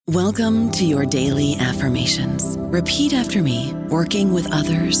Welcome to your daily affirmations. Repeat after me. Working with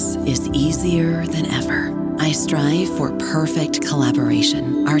others is easier than ever. I strive for perfect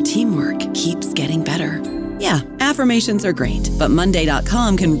collaboration. Our teamwork keeps getting better. Yeah, affirmations are great, but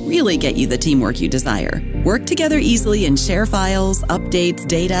Monday.com can really get you the teamwork you desire. Work together easily and share files, updates,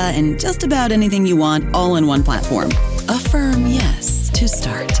 data, and just about anything you want all in one platform. Affirm yes to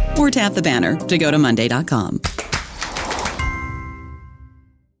start, or tap the banner to go to Monday.com.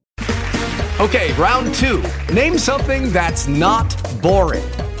 Okay, round two. Name something that's not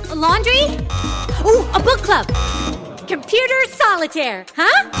boring. A laundry? Ooh, a book club. Computer solitaire,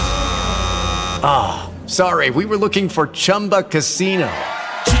 huh? Ah, sorry, we were looking for Chumba Casino.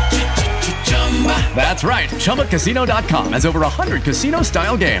 That's right, ChumbaCasino.com has over 100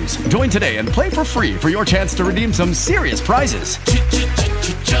 casino-style games. Join today and play for free for your chance to redeem some serious prizes.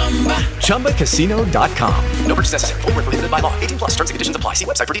 ChumbaCasino.com. No purchase necessary. Void where prohibited by law. 18+ terms and conditions apply. See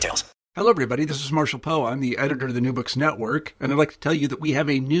website for details. Hello, everybody. This is Marshall Poe. I'm the editor of the New Books Network, and I'd like to tell you that we have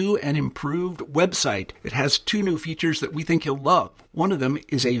a new and improved website. It has two new features that we think you'll love. One of them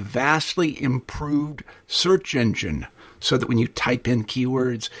is a vastly improved search engine, so that when you type in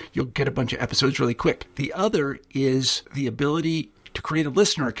keywords, you'll get a bunch of episodes really quick. The other is the ability to create a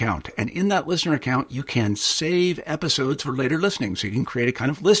listener account. And in that listener account, you can save episodes for later listening. So you can create a kind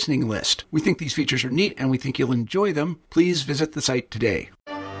of listening list. We think these features are neat, and we think you'll enjoy them. Please visit the site today.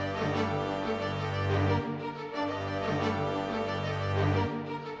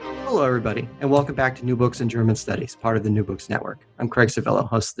 Hello, everybody, and welcome back to New Books in German Studies, part of the New Books Network. I'm Craig Savello,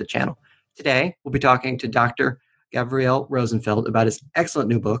 host of the channel. Today, we'll be talking to Dr. Gabriel Rosenfeld about his excellent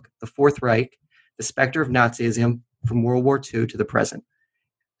new book, The Fourth Reich, The Specter of Nazism from World War II to the Present.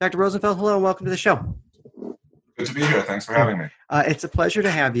 Dr. Rosenfeld, hello, and welcome to the show. Good to be here. Thanks for having me. It's a pleasure to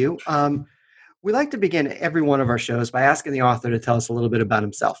have you. We like to begin every one of our shows by asking the author to tell us a little bit about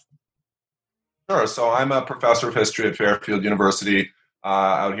himself. Sure. So I'm a professor of history at Fairfield University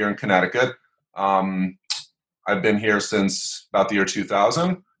out here in Connecticut. I've been here since about the year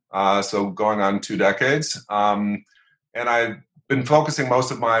 2000, so going on 2 decades. And I've been focusing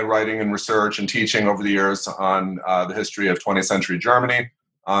most of my writing and research and teaching over the years on the history of 20th century Germany,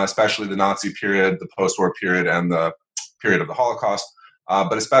 especially the Nazi period, the post-war period, and the period of the Holocaust,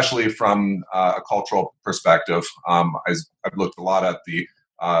 but especially from a cultural perspective. I've looked a lot at the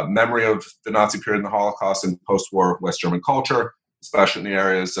memory of the Nazi period and the Holocaust and post-war West German culture, especially in the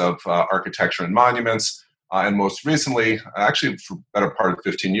areas of architecture and monuments. And most recently, actually for the better part of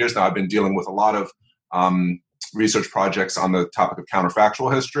 15 years now, I've been dealing with a lot of research projects on the topic of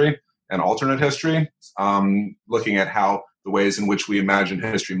counterfactual history and alternate history, looking at how the ways in which we imagine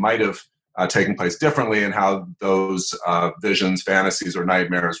history might have taken place differently and how those visions, fantasies, or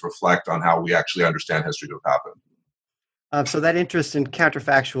nightmares reflect on how we actually understand history to have happened. So that interest in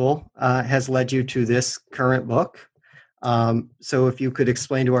counterfactual has led you to this current book. So if you could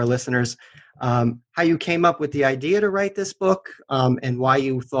explain to our listeners how you came up with the idea to write this book and why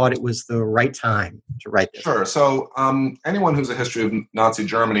you thought it was the right time to write this. Sure. So anyone who's a history of Nazi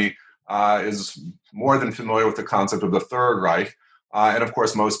Germany is more than familiar with the concept of the Third Reich. And of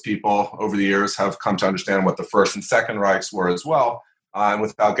course, most people over the years have come to understand what the First and Second Reichs were as well. And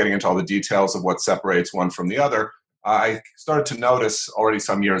without getting into all the details of what separates one from the other, I started to notice already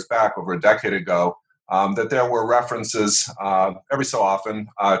some years back, over a decade ago, that there were references every so often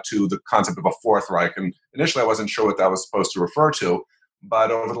to the concept of a Fourth Reich. And initially I wasn't sure what that was supposed to refer to.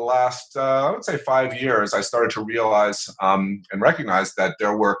 But over the last, I would say 5 years, I started to realize and recognize that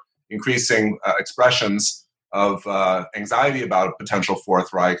there were increasing expressions of anxiety about a potential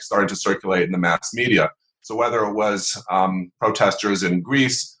Fourth Reich starting to circulate in the mass media. So whether it was protesters in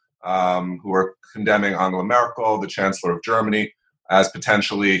Greece who were condemning Angela Merkel, the Chancellor of Germany, as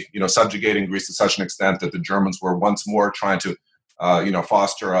potentially, subjugating Greece to such an extent that the Germans were once more trying to,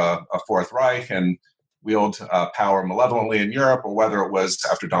 foster a Fourth Reich and wield power malevolently in Europe, or whether it was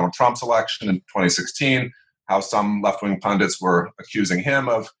after Donald Trump's election in 2016, how some left-wing pundits were accusing him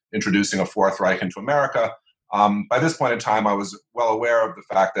of introducing a Fourth Reich into America. By this point in time, I was well aware of the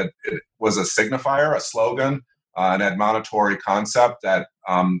fact that it was a signifier, a slogan, an admonitory concept that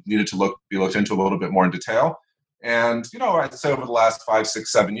needed to be looked into a little bit more in detail. And, I'd say over the last 5,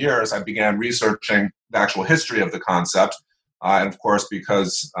 6, 7 years, I began researching the actual history of the concept. And of course,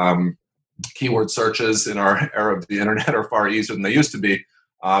 because keyword searches in our era of the internet are far easier than they used to be,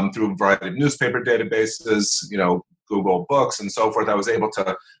 through a variety of newspaper databases, Google Books and so forth, I was able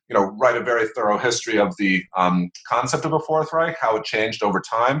to, write a very thorough history of the concept of a Fourth Reich, how it changed over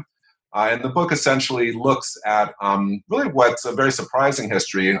time. And the book essentially looks at really what's a very surprising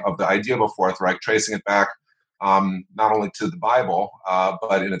history of the idea of a Fourth Reich, tracing it back not only to the Bible,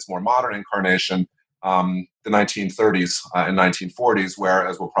 but in its more modern incarnation, the 1930s and 1940s, where,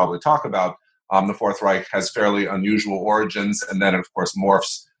 as we'll probably talk about, the Fourth Reich has fairly unusual origins, and then, of course,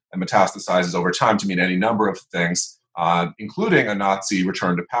 morphs and metastasizes over time to mean any number of things, including a Nazi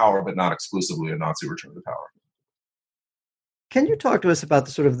return to power, but not exclusively a Nazi return to power. Can you talk to us about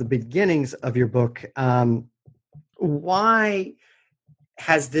the sort of the beginnings of your book? Why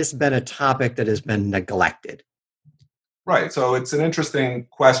has this been a topic that has been neglected? Right. So it's an interesting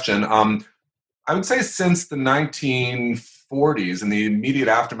question. I would say since the 1940s, in the immediate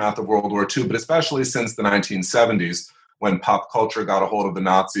aftermath of World War II, but especially since the 1970s, when pop culture got a hold of the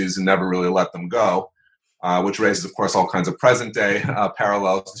Nazis and never really let them go, which raises, of course, all kinds of present-day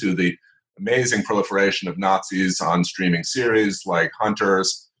parallels to the amazing proliferation of Nazis on streaming series like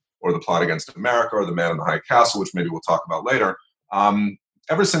Hunters or The Plot Against America or The Man in the High Castle, which maybe we'll talk about later.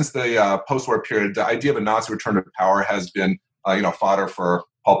 Ever since the post-war period, the idea of a Nazi return to power has been, fodder for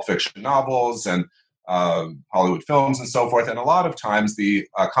pulp fiction novels and Hollywood films and so forth. And a lot of times the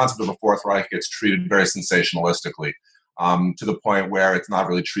concept of a Fourth Reich gets treated very sensationalistically, to the point where it's not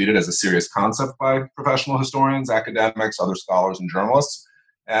really treated as a serious concept by professional historians, academics, other scholars, and journalists.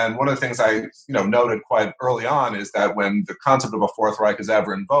 And one of the things I noted quite early on is that when the concept of a Fourth Reich is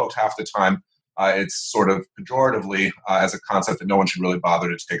ever invoked, half the time it's sort of pejoratively as a concept that no one should really bother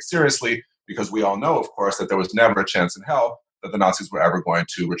to take seriously, because we all know, of course, that there was never a chance in hell that the Nazis were ever going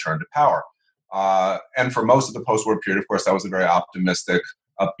to return to power. And for most of the post-war period, of course, that was a very optimistic,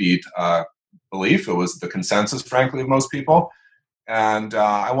 upbeat belief. It was the consensus, frankly, of most people. And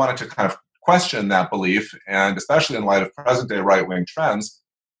I wanted to kind of question that belief, and especially in light of present-day right-wing trends,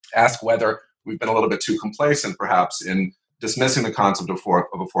 ask whether we've been a little bit too complacent, perhaps, in dismissing the concept of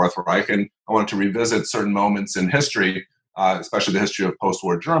a Fourth Reich. And I wanted to revisit certain moments in history, especially the history of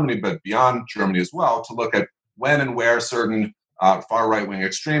post-war Germany, but beyond Germany as well, to look at when and where certain far right-wing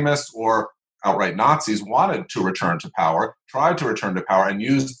extremists or outright Nazis wanted to return to power, tried to return to power, and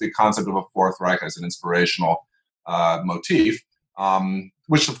used the concept of a Fourth Reich as an inspirational motif,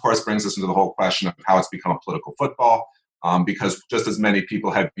 which, of course, brings us into the whole question of how it's become a political football, because just as many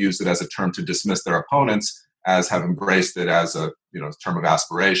people have used it as a term to dismiss their opponents as have embraced it as a term of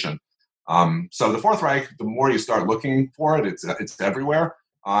aspiration. So the Fourth Reich, the more you start looking for it, it's everywhere.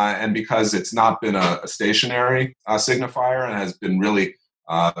 And because it's not been a stationary signifier and has been really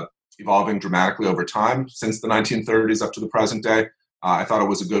evolving dramatically over time since the 1930s up to the present day, I thought it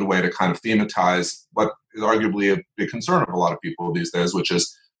was a good way to kind of thematize what is arguably a big concern of a lot of people these days, which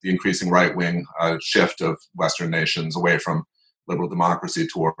is the increasing right-wing shift of Western nations away from liberal democracy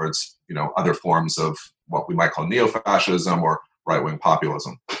towards other forms of what we might call neo-fascism or right-wing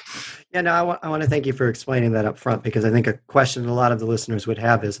populism. Yeah, no, I want to thank you for explaining that up front, because I think a question a lot of the listeners would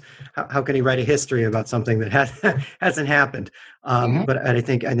have is, how can he write a history about something that hasn't happened? But I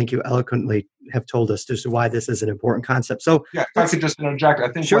think you eloquently have told us as to why this is an important concept. So, yeah, if I could just interject, I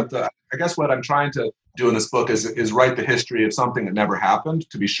think sure. I guess what I'm trying to do in this book is write the history of something that never happened,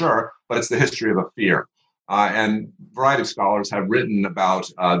 to be sure, but it's the history of a fear. And a variety of scholars have written about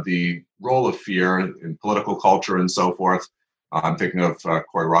the role of fear in political culture and so forth. I'm thinking of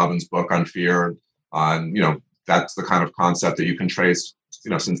Corey Robin's book on fear. That's the kind of concept that you can trace,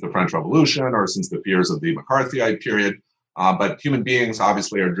 since the French Revolution or since the fears of the McCarthyite period. But human beings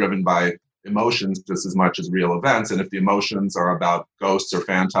obviously are driven by emotions just as much as real events. And if the emotions are about ghosts or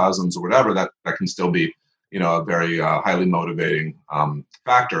phantasms or whatever, that can still be, a very highly motivating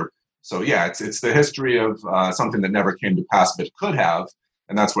factor. So yeah, it's the history of something that never came to pass but could have.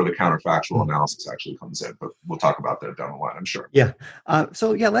 And that's where the counterfactual analysis actually comes in. But we'll talk about that down the line, I'm sure. Yeah.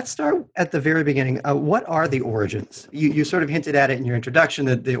 Let's start at the very beginning. What are the origins? You sort of hinted at it in your introduction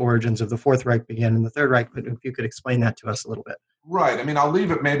that the origins of the Fourth Reich began in the Third Reich, but if you could explain that to us a little bit. Right. I mean, I'll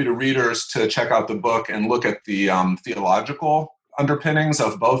leave it maybe to readers to check out the book and look at the theological underpinnings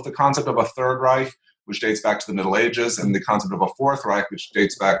of both the concept of a Third Reich, which dates back to the Middle Ages, and the concept of a Fourth Reich, which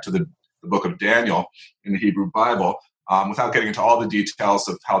dates back to the book of Daniel in the Hebrew Bible. Without getting into all the details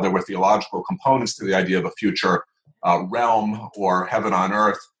of how there were theological components to the idea of a future realm or heaven on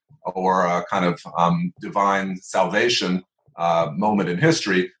earth or a kind of divine salvation moment in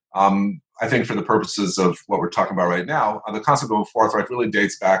history, I think for the purposes of what we're talking about right now, the concept of a Fourth Reich really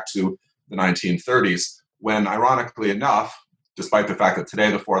dates back to the 1930s, when, ironically enough, despite the fact that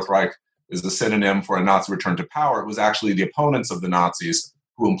today the Fourth Reich is a synonym for a Nazi return to power, it was actually the opponents of the Nazis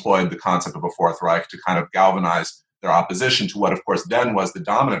who employed the concept of a Fourth Reich to kind of galvanize their opposition to what, of course, then was the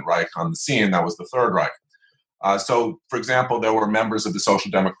dominant Reich on the scene, that was the Third Reich. So, for example, there were members of the Social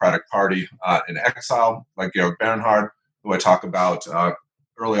Democratic Party in exile, like Georg Bernhard, who I talk about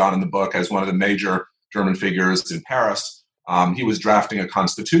early on in the book as one of the major German figures in Paris, he was drafting a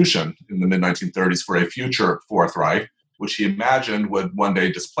constitution in the mid-1930s for a future Fourth Reich, which he imagined would one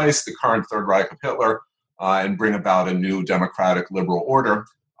day displace the current Third Reich of Hitler and bring about a new democratic liberal order.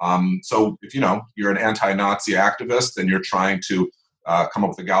 So if you're an anti-Nazi activist and you're trying to come up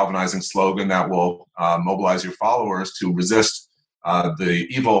with a galvanizing slogan that will mobilize your followers to resist the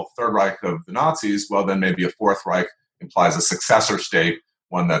evil Third Reich of the Nazis, well, then maybe a Fourth Reich implies a successor state,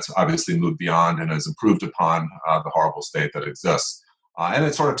 one that's obviously moved beyond and has improved upon the horrible state that exists. And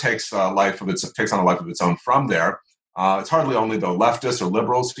it sort of takes on a life of its own from there. It's hardly only the leftists or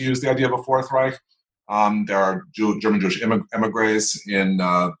liberals who use the idea of a Fourth Reich. There are German Jewish emigres on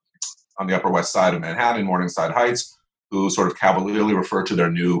the Upper West Side of Manhattan, Morningside Heights, who sort of cavalierly refer to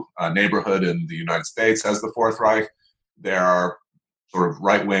their new neighborhood in the United States as the Fourth Reich. There are sort of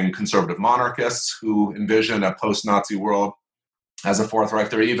right-wing conservative monarchists who envision a post-Nazi world as a Fourth Reich.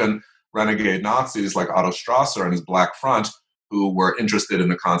 There are even renegade Nazis like Otto Strasser and his Black Front who were interested in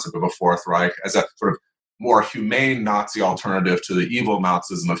the concept of a Fourth Reich as a sort of more humane Nazi alternative to the evil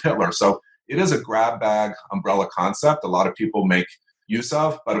Nazism of Hitler. So it is a grab bag umbrella concept a lot of people make use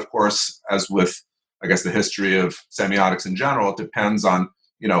of, but of course, as with, I guess, the history of semiotics in general, it depends on,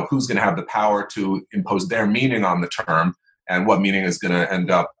 who's going to have the power to impose their meaning on the term and what meaning is going to end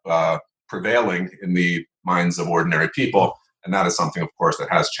up prevailing in the minds of ordinary people. And that is something, of course,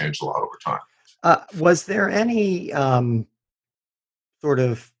 that has changed a lot over time. Was there any sort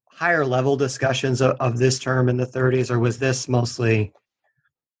of higher level discussions of this term in the 30s, or was this mostly,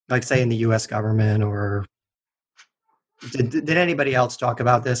 like, say, in the U.S. government, or did anybody else talk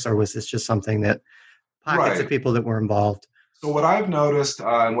about this, or was this just something that pockets of people that were involved? So what I've noticed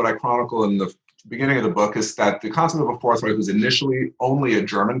and what I chronicle in the beginning of the book is that the concept of a Fourth Reich was initially only a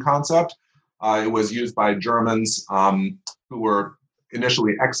German concept. It was used by Germans who were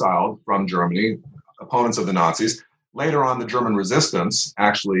initially exiled from Germany, opponents of the Nazis. Later on, the German resistance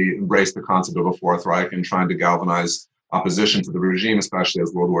actually embraced the concept of a Fourth Reich and trying to galvanize opposition to the regime, especially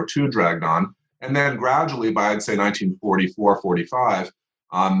as World War II dragged on. And then gradually, by, I'd say, 1944-45,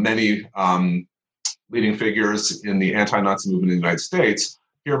 many leading figures in the anti-Nazi movement in the United States,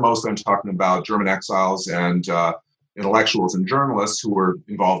 here mostly I'm talking about German exiles and intellectuals and journalists who were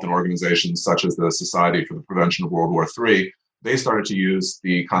involved in organizations such as the Society for the Prevention of World War III, they started to use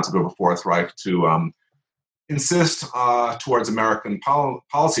the concept of a Fourth Reich to insist towards American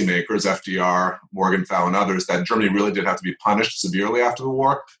policymakers, FDR, Morgenthau, and others, that Germany really did have to be punished severely after the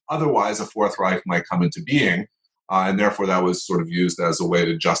war. Otherwise, a Fourth Reich might come into being, and therefore that was sort of used as a way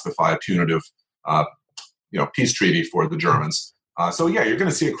to justify a punitive peace treaty for the Germans. So yeah, you're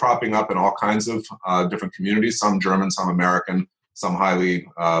going to see it cropping up in all kinds of different communities, some German, some American, some highly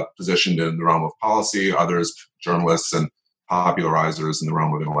positioned in the realm of policy, others journalists and popularizers in the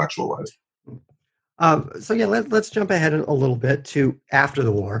realm of intellectual life. So yeah, let's jump ahead a little bit to after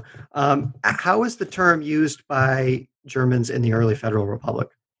the war. How is the term used by Germans in the early Federal Republic?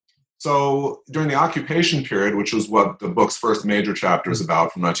 So during the occupation period, which was what the book's first major chapter is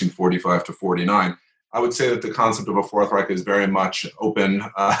about from 1945 to 49, I would say that the concept of a Fourth Reich is very much open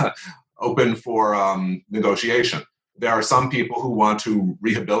for negotiation. There are some people who want to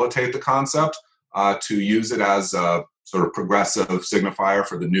rehabilitate the concept, to use it as a sort of progressive signifier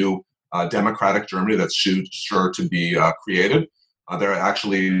for the new democratic Germany that's sure to be created. There are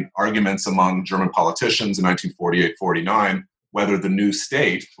actually arguments among German politicians in 1948-49 whether the new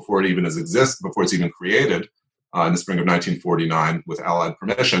state, before it's even created, in the spring of 1949 with Allied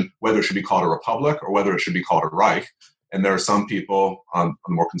permission, whether it should be called a republic or whether it should be called a Reich. And there are some people on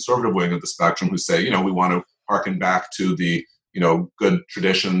the more conservative wing of the spectrum who say, we want to harken back to the, good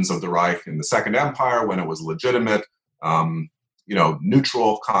traditions of the Reich in the Second Empire when it was legitimate,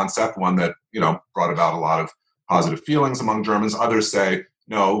 neutral concept, one that, brought about a lot of positive feelings among Germans. Others say,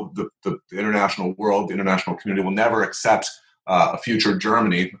 no, the international world, the international community will never accept a future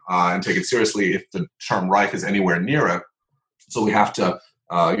Germany and take it seriously if the term Reich is anywhere near it. So we have to,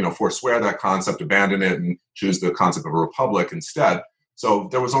 forswear that concept, abandon it, and choose the concept of a republic instead. So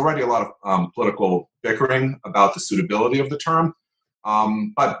there was already a lot of political bickering about the suitability of the term.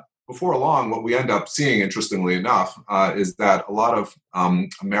 But before long, what we end up seeing, interestingly enough, is that a lot of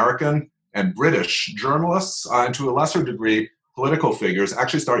American and British journalists, and to a lesser degree, political figures,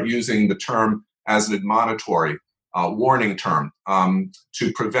 actually start using the term as an admonitory warning term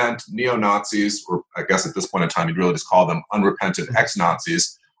to prevent neo-Nazis, or I guess at this point in time, you'd really just call them unrepentant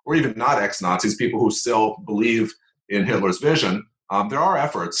ex-Nazis, or even not ex-Nazis, people who still believe in Hitler's vision. There are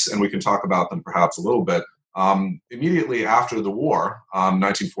efforts, and we can talk about them perhaps a little bit. Immediately after the war,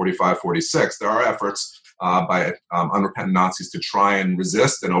 1945-46, there are efforts by unrepentant Nazis to try and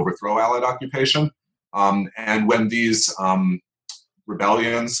resist and overthrow Allied occupation. And when these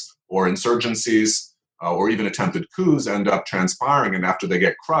rebellions or insurgencies or even attempted coups end up transpiring, and after they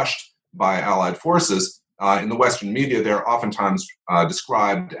get crushed by Allied forces, in the Western media, they're oftentimes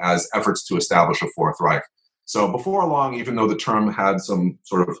described as efforts to establish a Fourth Reich. So before long, even though the term had some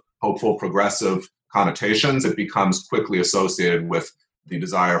sort of hopeful, progressive connotations, it becomes quickly associated with the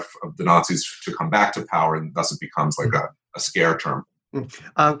desire of the Nazis to come back to power, and thus it becomes like a scare term.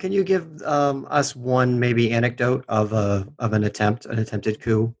 Can you give us one maybe anecdote of an attempted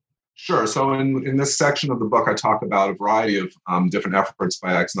coup? Sure. So in this section of the book, I talk about a variety of different efforts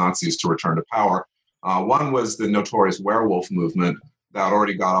by ex-Nazis to return to power. One was the notorious werewolf movement that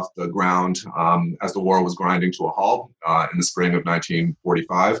already got off the ground as the war was grinding to a halt in the spring of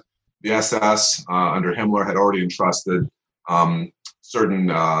 1945. The SS under Himmler had already entrusted certain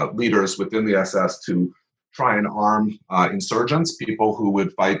leaders within the SS to try and arm insurgents, people who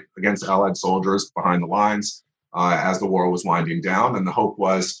would fight against Allied soldiers behind the lines as the war was winding down. And the hope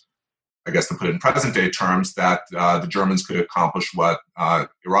was, I guess to put it in present-day terms, that the Germans could accomplish what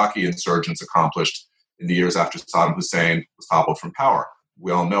Iraqi insurgents accomplished in the years after Saddam Hussein was toppled from power.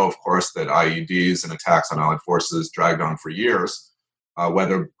 We all know, of course, that IEDs and attacks on Allied forces dragged on for years,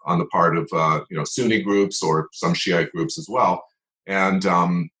 whether on the part of Sunni groups or some Shiite groups as well. And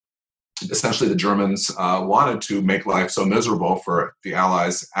essentially the Germans wanted to make life so miserable for the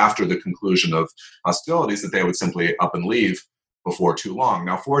Allies after the conclusion of hostilities that they would simply up and leave before too long.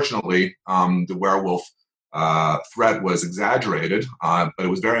 Now, fortunately, the werewolf threat was exaggerated, but it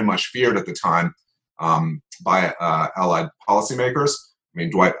was very much feared at the time by Allied policymakers. I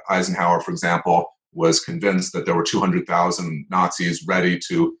mean, Dwight Eisenhower, for example, was convinced that there were 200,000 Nazis ready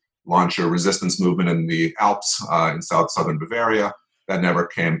to launch a resistance movement in the Alps in southern Bavaria. That never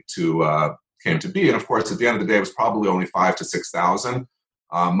came to be. And of course, at the end of the day, it was probably only 5,000 to 6,000,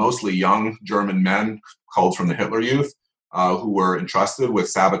 mostly young German men culled from the Hitler Youth, who were entrusted with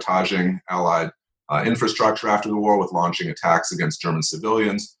sabotaging Allied infrastructure after the war, with launching attacks against German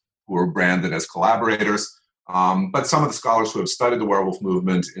civilians who were branded as collaborators. But some of the scholars who have studied the werewolf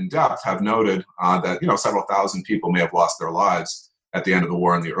movement in depth have noted that several thousand people may have lost their lives at the end of the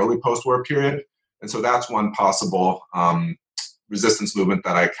war in the early post-war period. And so that's one possible resistance movement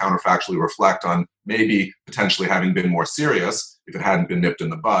that I counterfactually reflect on maybe potentially having been more serious if it hadn't been nipped in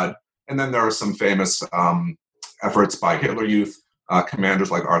the bud. And then there are some famous efforts by Hitler Youth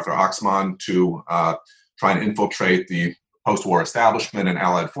commanders like Arthur Axmann to try and infiltrate the post-war establishment and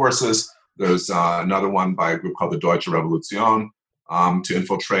Allied forces. There's another one by a group called the Deutsche Revolution to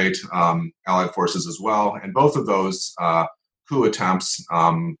infiltrate Allied forces as well. And both of those coup attempts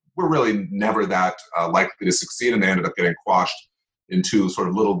were really never that likely to succeed, and they ended up getting quashed in two sort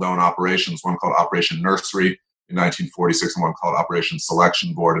of little-known operations, one called Operation Nursery in 1946 and one called Operation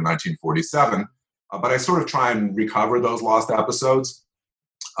Selection Board in 1947. But I sort of try and recover those lost episodes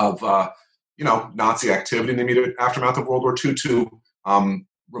of Nazi activity in the immediate aftermath of World War II to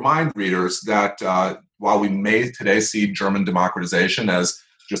remind readers that while we may today see German democratization as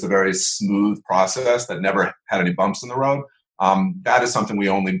just a very smooth process that never had any bumps in the road, that is something we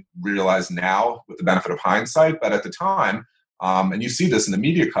only realize now with the benefit of hindsight. But at the time, and you see this in the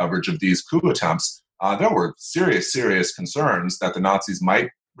media coverage of these coup attempts, there were serious concerns that the Nazis might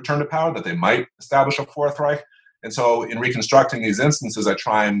return to power, that they might establish a Fourth Reich. And so in reconstructing these instances, I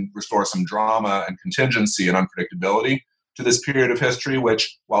try and restore some drama and contingency and unpredictability to this period of history,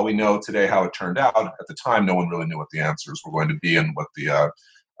 which, while we know today how it turned out, at the time, no one really knew what the answers were going to be and what the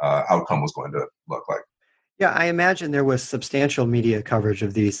outcome was going to look like. Yeah, I imagine there was substantial media coverage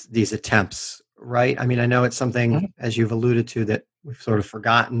of these attempts, right? I mean, I know it's something, as you've alluded to, that we've sort of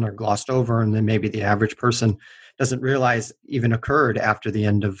forgotten or glossed over, and then maybe the average person doesn't realize even occurred after the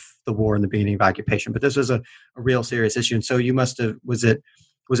end of the war and the beginning of occupation. But this was a real serious issue. And so you must have, was it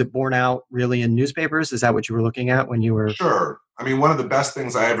borne out really in newspapers? Is that what you were looking at when you were? Sure. I mean, one of the best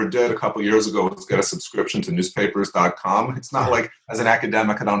things I ever did a couple of years ago was get a subscription to newspapers.com. It's not like, as an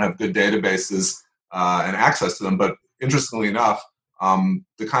academic, I don't have good databases and access to them. But interestingly enough,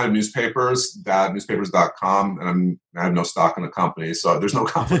 the kind of newspapers that newspapers.com, and I have no stock in the company, so there's no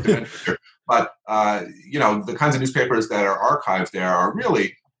conflict of interest here. But, the kinds of newspapers that are archived there are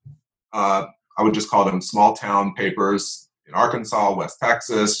really, I would just call them small town papers in Arkansas, West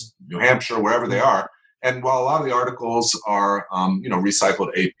Texas, New Hampshire, wherever they are. And while a lot of the articles are,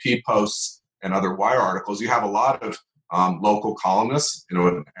 recycled AP posts and other wire articles, you have a lot of local columnists,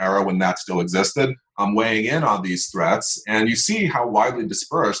 an era when that still existed, weighing in on these threats. And you see how widely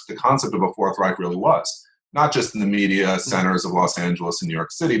dispersed the concept of a Fourth Reich really was, not just in the media centers of Los Angeles and New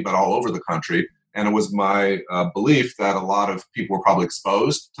York City, but all over the country. And it was my belief that a lot of people were probably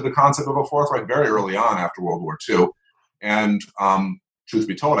exposed to the concept of a Fourth Reich very early on after World War II. And truth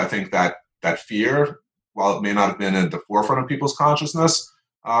be told, I think that fear, while it may not have been at the forefront of people's consciousness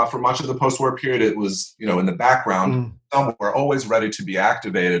for much of the post-war period, it was, in the background somewhere, always ready to be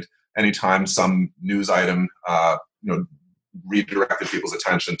activated anytime some news item, redirected people's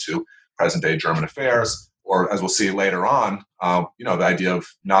attention to present-day German affairs, or as we'll see later on, the idea of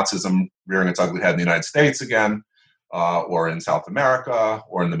Nazism rearing its ugly head in the United States again, or in South America,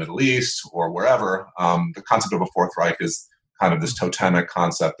 or in the Middle East, or wherever. The concept of a Fourth Reich is kind of this totemic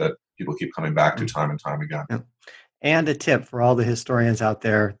concept that people keep coming back to time and time again. Yeah. And a tip for all the historians out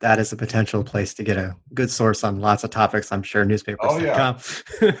there, that is a potential place to get a good source on lots of topics, I'm sure, newspapers.com.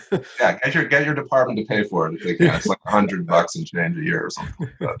 Yeah, get your department to pay for it if they can. It's like $100 and change a year or something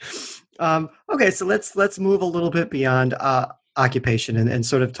like that. Okay, so let's move a little bit beyond occupation and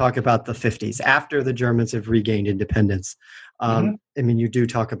sort of talk about the 50s, after the Germans have regained independence. I mean, you do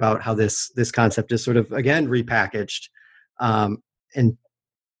talk about how this concept is sort of, again, repackaged. And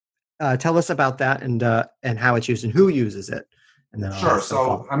tell us about that and how it's used and who uses it. And then sure.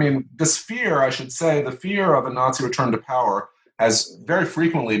 So, I mean, this fear, I should say, the fear of a Nazi return to power has very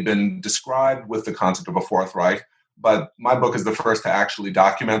frequently been described with the concept of a Fourth Reich, but my book is the first to actually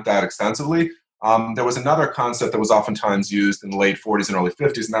document that extensively. There was another concept that was oftentimes used in the late 40s and early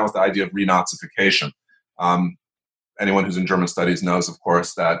 50s, and that was the idea of renazification. Anyone who's in German studies knows, of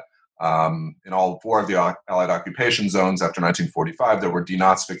course, that in all four of the Allied occupation zones after 1945, there were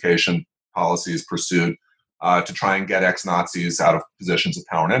denazification policies pursued to try and get ex-Nazis out of positions of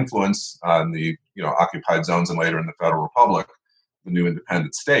power and influence in the occupied zones and later in the Federal Republic, the new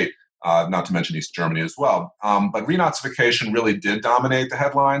independent state, not to mention East Germany as well. But renazification really did dominate the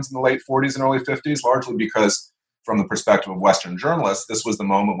headlines in the late 40s and early 50s, largely because from the perspective of Western journalists, this was the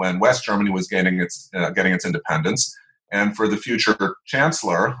moment when West Germany was getting its independence. And for the future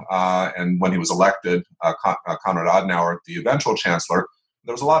chancellor, and when he was elected, Konrad Adenauer, the eventual chancellor,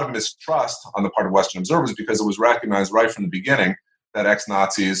 there was a lot of mistrust on the part of Western observers because it was recognized right from the beginning that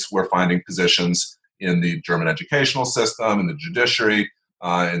ex-Nazis were finding positions in the German educational system, in the judiciary,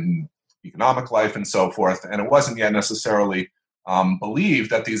 in economic life, and so forth. And it wasn't yet necessarily believed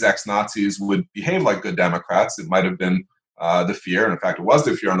that these ex-Nazis would behave like good Democrats. It might have been the fear, and in fact, it was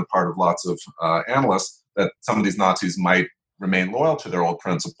the fear on the part of lots of analysts, that some of these Nazis might remain loyal to their old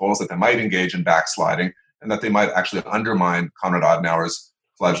principles, that they might engage in backsliding, and that they might actually undermine Konrad Adenauer's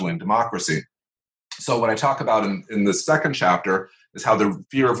fledgling democracy. So what I talk about in the second chapter is how the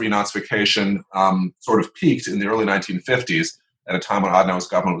fear of renazification sort of peaked in the early 1950s at a time when Adenauer's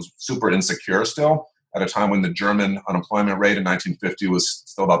government was super insecure still, at a time when the German unemployment rate in 1950 was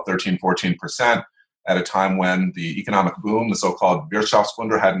still about 13-14%, at a time when the economic boom, the so-called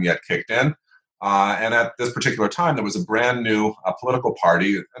Wirtschaftswunder, hadn't yet kicked in. And at this particular time, there was a brand new political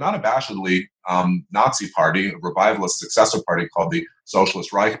party, an unabashedly Nazi party, a revivalist successor party called the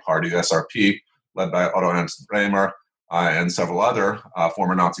Socialist Reich Party, the SRP, led by Otto Ernst Remer and several other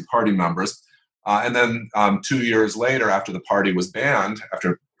former Nazi party members. And then 2 years later, after the party was banned,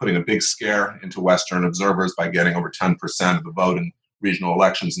 after putting a big scare into Western observers by getting over 10% of the vote in regional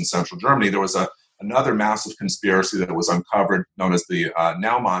elections in central Germany, there was another massive conspiracy that was uncovered known as the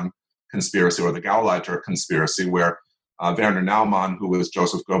Naumann conspiracy, or the Gauleiter conspiracy, where Werner Naumann, who was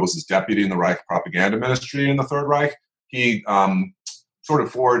Joseph Goebbels' deputy in the Reich propaganda ministry in the Third Reich, he sort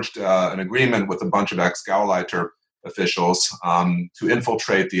of forged an agreement with a bunch of ex-Gauleiter officials to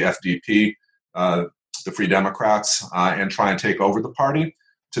infiltrate the FDP, the Free Democrats, and try and take over the party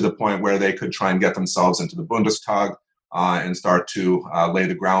to the point where they could try and get themselves into the Bundestag and start to lay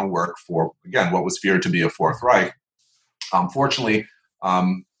the groundwork for, again, what was feared to be a Fourth Reich. Fortunately,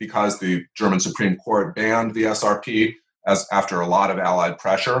 because the German Supreme Court banned the SRP after a lot of Allied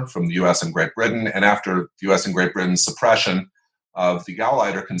pressure from the U.S. and Great Britain, and after the U.S. and Great Britain's suppression of the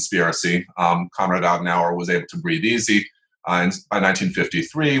Gauleiter conspiracy, Konrad Adenauer was able to breathe easy. And by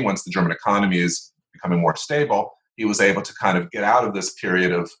 1953, once the German economy is becoming more stable, he was able to kind of get out of this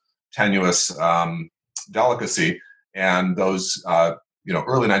period of tenuous delicacy, and those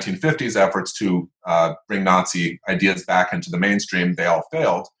early 1950s efforts to bring Nazi ideas back into the mainstream, they all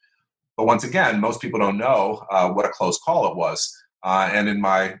failed. But once again, most people don't know what a close call it was. And in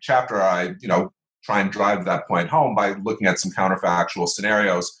my chapter, I try and drive that point home by looking at some counterfactual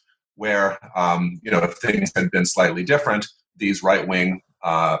scenarios where, if things had been slightly different, these right-wing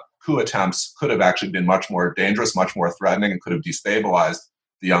coup attempts could have actually been much more dangerous, much more threatening, and could have destabilized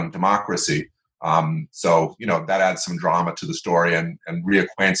the young democracy. So that adds some drama to the story and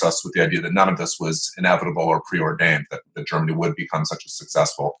reacquaints us with the idea that none of this was inevitable or preordained, that Germany would become such a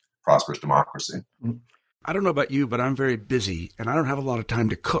successful prosperous democracy. I don't know about you, but I'm very busy and I don't have a lot of time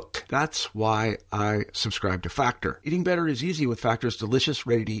to cook. That's why I subscribe to Factor. Eating better is easy with Factor's delicious,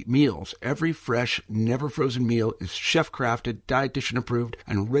 ready-to-eat meals. Every fresh, never frozen meal is chef-crafted, dietitian approved,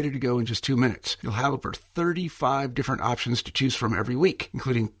 and ready to go in just 2 minutes. You'll have over 35 different options to choose from every week,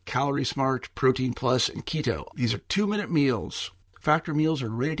 including Calorie Smart, Protein Plus, and Keto. These are 2-minute meals. Factor meals are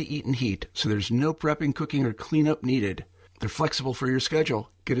ready to eat and heat, so there's no prepping, cooking, or cleanup needed. They're flexible for your schedule.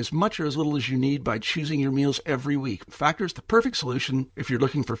 Get as much or as little as you need by choosing your meals every week. Factor is the perfect solution if you're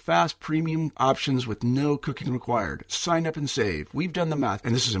looking for fast, premium options with no cooking required. Sign up and save. We've done the math,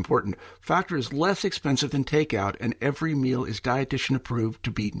 and this is important. Factor is less expensive than takeout, and every meal is dietitian approved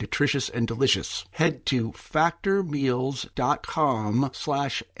to be nutritious and delicious. Head to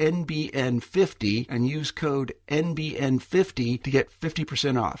factormeals.com/NBN50 and use code NBN50 to get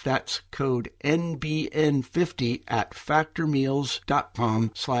 50% off. That's code NBN50 at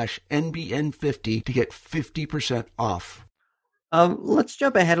factormeals.com/NBN50 to get 50% off. Let's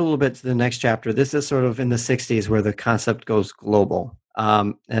jump ahead a little bit to the next chapter. This is sort of in the 60s where the concept goes global.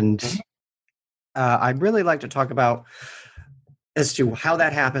 I'd really like to talk about as to how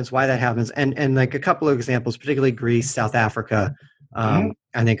that happens, why that happens, and like a couple of examples, particularly Greece, South Africa, I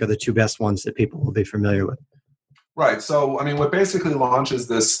think are the two best ones that people will be familiar with. Right. So, I mean, what basically launches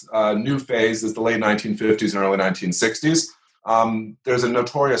this new phase is the late 1950s and early 1960s. There's a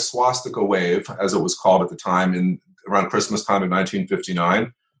notorious swastika wave, as it was called at the time, around Christmas time of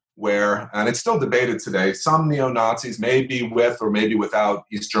 1959, where, and it's still debated today, some neo-Nazis, maybe with or maybe without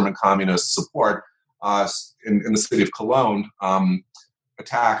East German communist support, in the city of Cologne,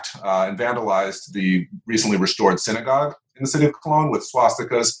 attacked and vandalized the recently restored synagogue in the city of Cologne with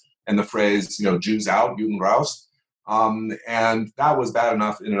swastikas and the phrase, Jews out, Juden raus. And that was bad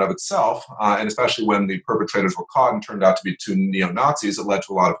enough in and of itself, and especially when the perpetrators were caught and turned out to be two neo-Nazis, it led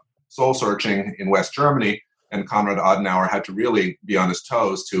to a lot of soul-searching in West Germany, and Konrad Adenauer had to really be on his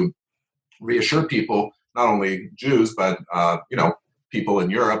toes to reassure people, not only Jews, but people in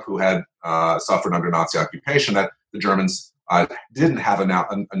Europe who had suffered under Nazi occupation, that the Germans didn't have a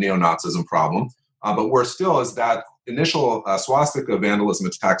neo-Nazism problem, but worse still is that initial swastika vandalism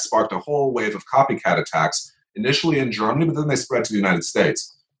attack sparked a whole wave of copycat attacks, initially in Germany, but then they spread to the United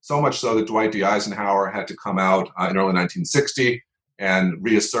States. So much so that Dwight D. Eisenhower had to come out in early 1960 and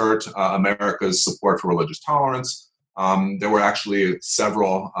reassert America's support for religious tolerance. There were actually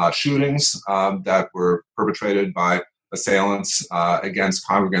several shootings that were perpetrated by assailants against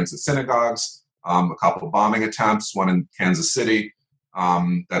congregants at synagogues, a couple of bombing attempts, one in Kansas City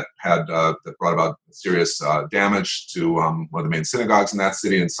that brought about serious damage to one of the main synagogues in that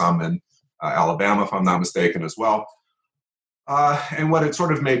city, and some in Alabama, if I'm not mistaken, as well. And what it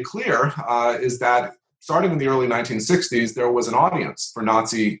sort of made clear is that starting in the early 1960s, there was an audience for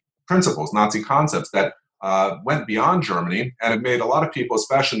Nazi principles, Nazi concepts that went beyond Germany, and it made a lot of people,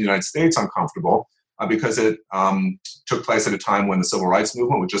 especially in the United States, uncomfortable because it took place at a time when the civil rights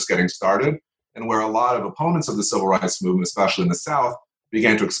movement was just getting started, and where a lot of opponents of the civil rights movement, especially in the South,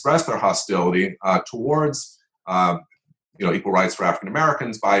 began to express their hostility towards equal rights for African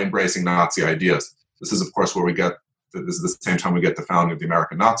Americans by embracing Nazi ideas. This is, of course, this is the same time we get the founding of the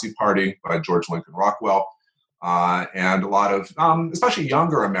American Nazi Party by George Lincoln Rockwell, and a lot of, especially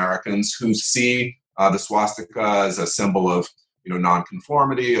younger Americans who see the swastika as a symbol of,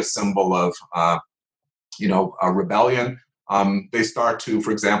 nonconformity, a symbol of, a rebellion. They start to,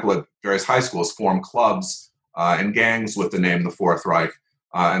 for example, at various high schools, form clubs and gangs with the name the Fourth Reich,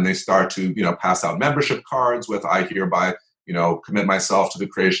 and they start to, pass out membership cards with "I hereby, commit myself to the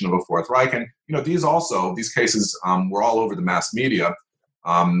creation of a Fourth Reich." And, these cases were all over the mass media.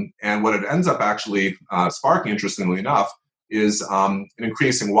 And what it ends up actually sparking, interestingly enough, is an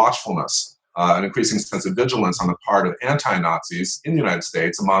increasing watchfulness, an increasing sense of vigilance on the part of anti-Nazis in the United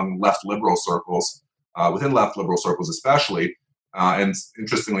States among left liberal circles, within left liberal circles especially. And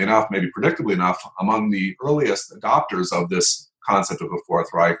interestingly enough, maybe predictably enough, among the earliest adopters of this concept of the Fourth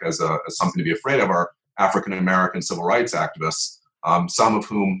Reich as something to be afraid of are African-American civil rights activists, some of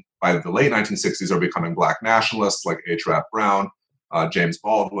whom by the late 1960s are becoming black nationalists like H. Rap Brown, James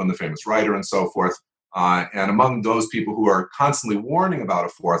Baldwin, the famous writer, and so forth. And among those people who are constantly warning about a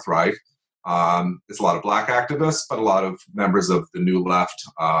Fourth Reich, it's a lot of black activists, but a lot of members of the New Left,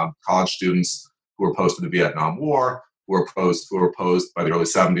 college students who were opposed to the Vietnam War, who were opposed by the early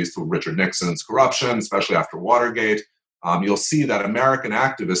 70s to Richard Nixon's corruption, especially after Watergate. You'll see that American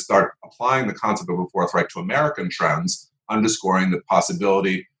activists start applying the concept of a Fourth Reich to American trends, underscoring the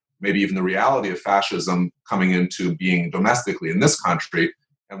possibility, maybe even the reality of fascism coming into being domestically in this country.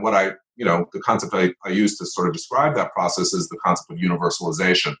 And what the concept I use to sort of describe that process is the concept of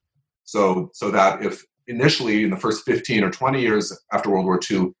universalization. So that if initially in the first 15 or 20 years after World War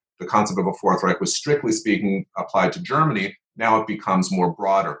II, the concept of a Fourth Reich was strictly speaking applied to Germany, now it becomes more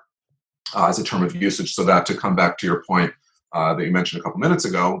broader as a term of usage. So that, to come back to your point that you mentioned a couple minutes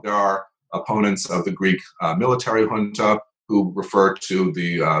ago, there are opponents of the Greek military junta who refer to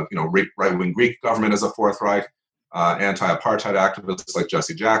the right-wing Greek government as a Fourth Reich. Anti-apartheid activists like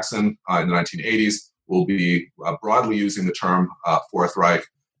Jesse Jackson in the 1980s will be broadly using the term Fourth Reich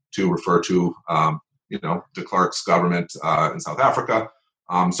to refer to de Klerk's government in South Africa.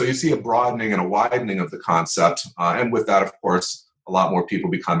 So you see a broadening and a widening of the concept, and with that, of course, a lot more people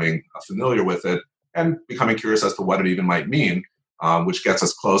becoming familiar with it and becoming curious as to what it even might mean, which gets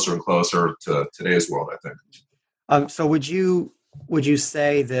us closer and closer to today's world, I think. So would you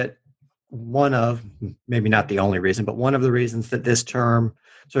say that one of, maybe not the only reason, but one of the reasons that this term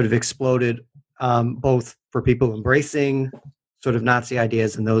sort of exploded, both for people embracing sort of Nazi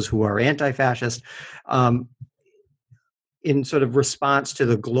ideas and those who are anti-fascist, in sort of response to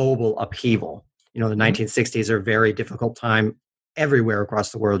the global upheaval? The 1960s are a very difficult time everywhere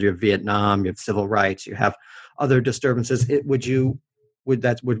across the world. You have Vietnam, you have civil rights, you have other disturbances. Would you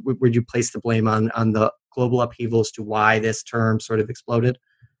place the blame on the global upheaval as to why this term sort of exploded?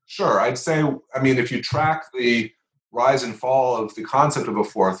 Sure. I'd say, if you track the rise and fall of the concept of a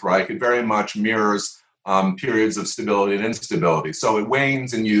Fourth Reich, it very much mirrors periods of stability and instability. So it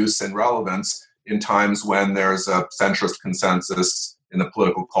wanes in use and relevance in times when there's a centrist consensus in the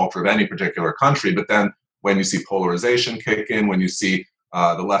political culture of any particular country. But then when you see polarization kick in, when you see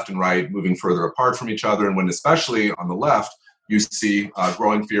the left and right moving further apart from each other, and when especially on the left, you see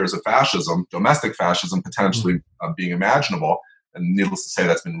growing fears of fascism, domestic fascism potentially being imaginable. And needless to say,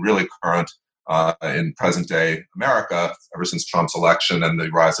 that's been really current in present-day America ever since Trump's election and the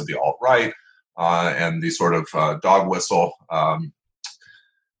rise of the alt-right and the sort of dog whistle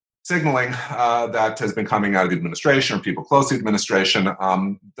signaling that has been coming out of the administration or people close to the administration.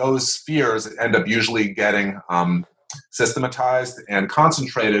 Those fears end up usually getting systematized and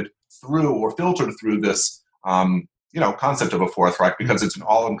concentrated through or filtered through this concept of a Fourth Reich, because it's an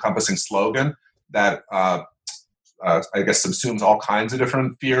all-encompassing slogan that I guess subsumes all kinds of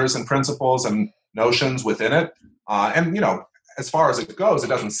different fears and principles and notions within it. And as far as it goes, it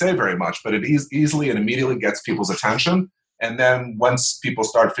doesn't say very much, but it easily and immediately gets people's attention. And then once people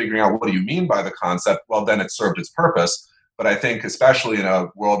start figuring out what do you mean by the concept, well, then it served its purpose. But I think especially in a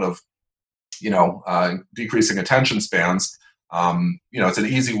world of, decreasing attention spans, it's an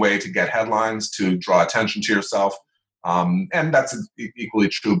easy way to get headlines, to draw attention to yourself. And that's equally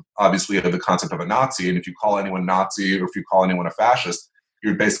true, obviously, of the concept of a Nazi. And if you call anyone Nazi or if you call anyone a fascist,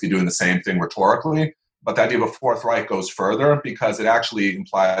 you're basically doing the same thing rhetorically. But the idea of a Fourth Reich goes further, because it actually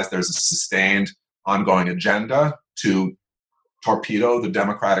implies there's a sustained, ongoing agenda to torpedo the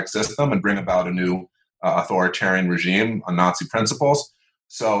democratic system and bring about a new authoritarian regime on Nazi principles.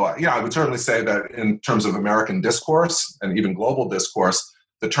 So, I would certainly say that in terms of American discourse and even global discourse,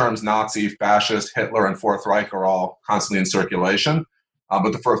 the terms Nazi, fascist, Hitler, and Fourth Reich are all constantly in circulation.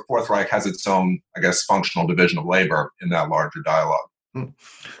 But the Fourth Reich has its own, I guess, functional division of labor in that larger dialogue.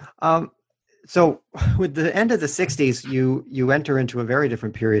 So with the end of the 60s, you enter into a very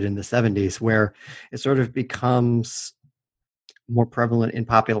different period in the 70s where it sort of becomes more prevalent in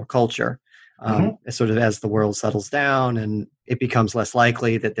popular culture. Sort of as the world settles down and it becomes less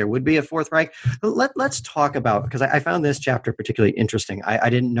likely that there would be a Fourth Reich. Let's talk about, because I found this chapter particularly interesting. I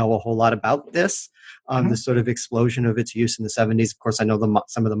didn't know a whole lot about this, this sort of explosion of its use in the 70s. Of course, I know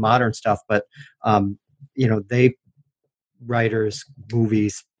some of the modern stuff, but writers,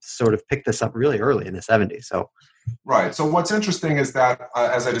 movies sort of picked this up really early in the 70s. So, right. So what's interesting is that,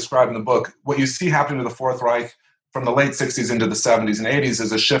 as I described in the book, what you see happening to the Fourth Reich from the late 60s into the 70s and 80s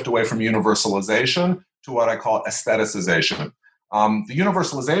is a shift away from universalization to what I call aestheticization. The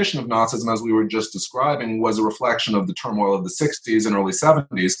universalization of Nazism, as we were just describing, was a reflection of the turmoil of the 60s and early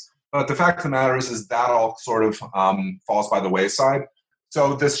 70s. But the fact of the matter is that all sort of falls by the wayside.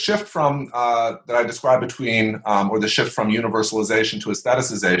 So this shift from that I described between, or the shift from universalization to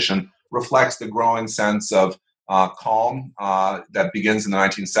aestheticization, reflects the growing sense of calm that begins in the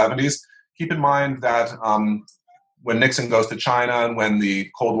 1970s. Keep in mind that when Nixon goes to China and when the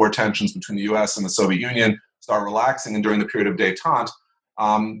Cold War tensions between the U.S. and the Soviet Union start relaxing, and during the period of détente,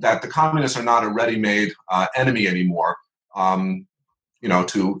 that the communists are not a ready-made enemy anymore. They're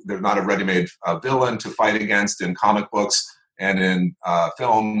not a ready-made villain to fight against in comic books and in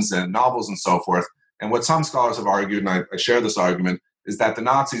films and novels and so forth. And what some scholars have argued, and I share this argument, is that the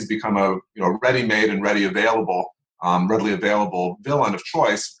Nazis become a ready-made and readily available villain of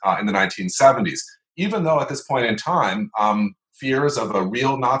choice in the 1970s. Even though at this point in time, fears of a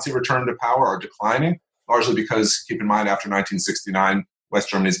real Nazi return to power are declining, largely because, keep in mind, after 1969, West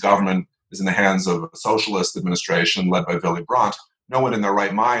Germany's government is in the hands of a socialist administration led by Willy Brandt. No one in their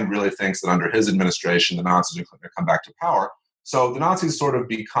right mind really thinks that under his administration, the Nazis are going to come back to power. So the Nazis sort of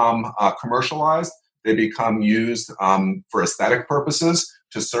become commercialized. They become used for aesthetic purposes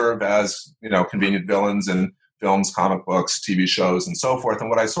to serve as, convenient villains in films, comic books, TV shows, and so forth. And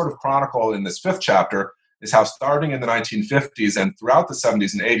what I sort of chronicle in this fifth chapter is how starting in the 1950s and throughout the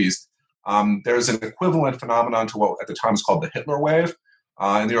 70s and 80s, there's an equivalent phenomenon to what at the time was called the Hitler wave.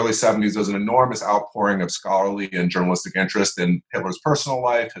 In the early 70s, there was an enormous outpouring of scholarly and journalistic interest in Hitler's personal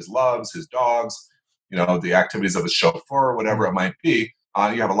life, his loves, his dogs, the activities of his chauffeur, whatever it might be.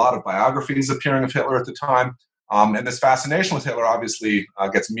 You have a lot of biographies appearing of Hitler at the time. And this fascination with Hitler obviously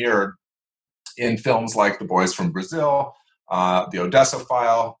gets mirrored in films like The Boys from Brazil, The Odessa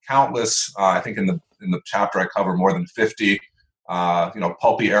File, countless, I think in the chapter I cover more than 50,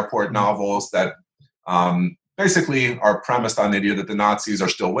 pulpy airport novels that basically are premised on the idea that the Nazis are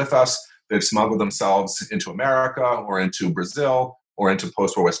still with us. They've smuggled themselves into America or into Brazil or into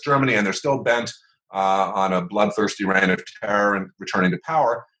post-war West Germany, and they're still bent on a bloodthirsty reign of terror and returning to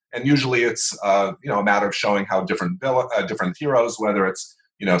power. And usually it's a matter of showing how different heroes, whether it's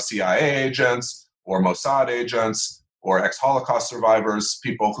CIA agents or Mossad agents or ex-Holocaust survivors,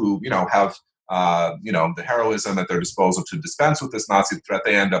 people who have the heroism at their disposal to dispense with this Nazi threat,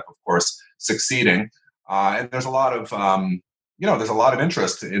 they end up, of course, succeeding. And there's a lot of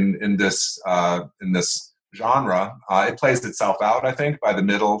interest in this genre. It plays itself out, I think, by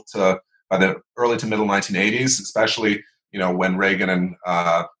the early to middle 1980s, especially when Reagan and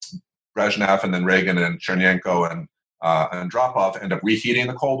Brezhnev, and then Reagan and Chernenko and Andropov end up reheating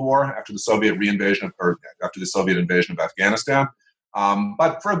the Cold War after the Soviet invasion of Afghanistan.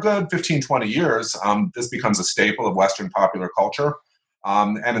 But for a good 15, 20 years, this becomes a staple of Western popular culture.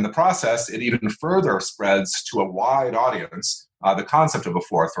 And in the process, it even further spreads to a wide audience, the concept of a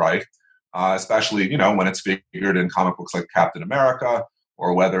Fourth Reich, especially, when it's figured in comic books like Captain America,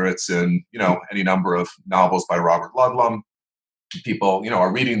 or whether it's in, any number of novels by Robert Ludlum. People,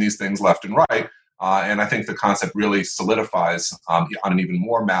 are reading these things left and right. And I think the concept really solidifies on an even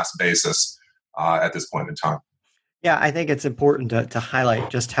more mass basis at this point in time. Yeah, I think it's important to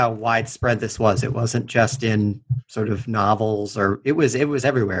highlight just how widespread this was. It wasn't just in sort of novels, or it was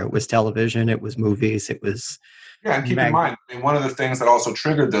everywhere. It was television, it was movies, it was... Yeah, and keep in mind, one of the things that also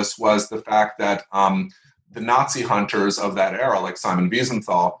triggered this was the fact that the Nazi hunters of that era, like Simon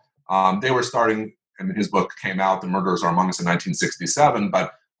Wiesenthal, they were starting, and his book came out, The Murderers Are Among Us, in 1967,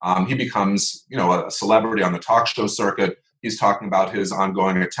 but he becomes, a celebrity on the talk show circuit. He's talking about his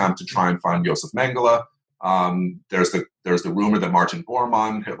ongoing attempt to try and find Josef Mengele. There's the rumor that Martin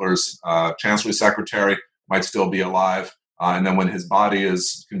Bormann, Hitler's chancellery secretary, might still be alive. And then when his body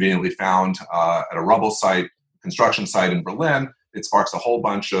is conveniently found at a rubble site, construction site in Berlin, it sparks a whole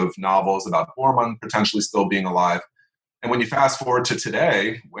bunch of novels about Bormann potentially still being alive. And when you fast forward to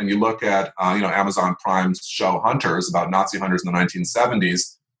today, when you look at Amazon Prime's show Hunters, about Nazi hunters in the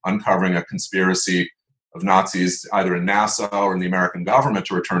 1970s, uncovering a conspiracy of Nazis either in NASA or in the American government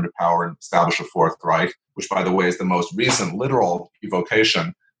to return to power and establish a Fourth Reich, which, by the way, is the most recent literal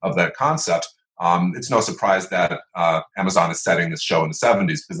evocation of that concept. It's no surprise that Amazon is setting this show in the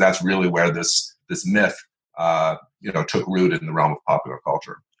 70s, because that's really where this myth took root in the realm of popular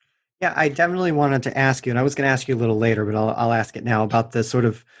culture. Yeah, I definitely wanted to ask you, and I was going to ask you a little later, but I'll ask it now, about the sort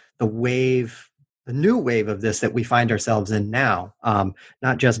of the new wave of this that we find ourselves in now.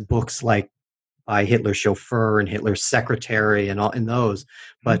 Not just books like by Hitler's chauffeur and Hitler's secretary and all in those,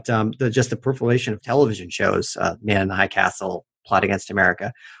 but just the proliferation of television shows, Man in the High Castle, Plot Against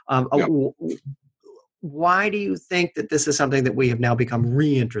America. Why do you think that this is something that we have now become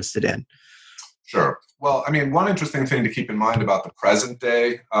reinterested in? Sure. Well, I mean, one interesting thing to keep in mind about the present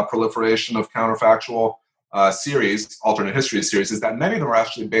day proliferation of counterfactual series, alternate history series, is that many of them are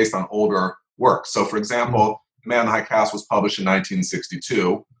actually based on older works. So, for example, Man in the High Castle was published in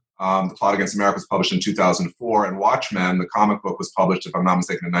 1962. The Plot Against America was published in 2004, and Watchmen, the comic book, was published, if I'm not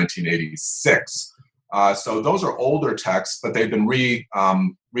mistaken, in 1986. So those are older texts, but they've been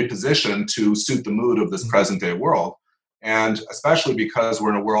repositioned to suit the mood of this present-day world. And especially because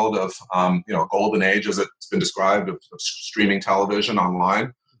we're in a world of, golden age, as it's been described, of streaming television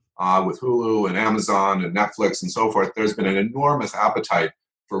online, with Hulu and Amazon and Netflix and so forth, there's been an enormous appetite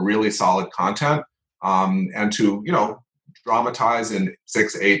for really solid content, and to, dramatize in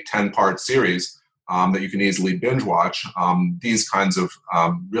 6, 8, 10-part series that you can easily binge watch these kinds of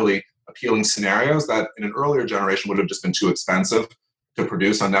really appealing scenarios that in an earlier generation would have just been too expensive to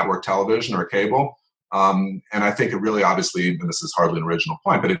produce on network television or cable. And I think it really obviously, and this is hardly an original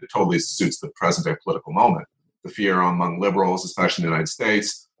point, but it totally suits the present day political moment. The fear among liberals, especially in the United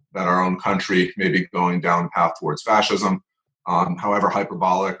States, that our own country may be going down a path towards fascism. However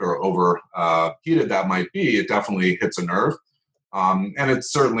hyperbolic or overheated that might be, it definitely hits a nerve. And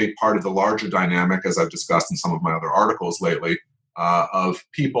it's certainly part of the larger dynamic, as I've discussed in some of my other articles lately, of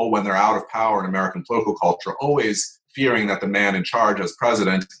people when they're out of power in American political culture, always fearing that the man in charge as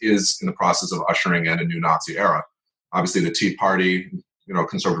president is in the process of ushering in a new Nazi era. Obviously, the Tea Party,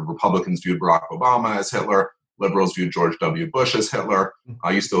 conservative Republicans viewed Barack Obama as Hitler. Liberals viewed George W. Bush as Hitler.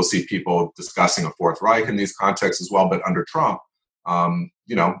 You still see people discussing a Fourth Reich in these contexts as well. But under Trump,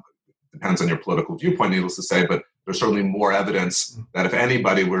 depends on your political viewpoint, needless to say, but there's certainly more evidence that if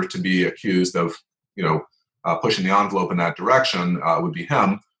anybody were to be accused of, pushing the envelope in that direction, it would be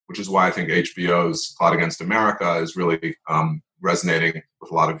him, which is why I think HBO's Plot Against America is really resonating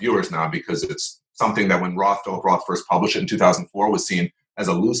with a lot of viewers now, because it's something that when Philip Roth first published it in 2004 was seen as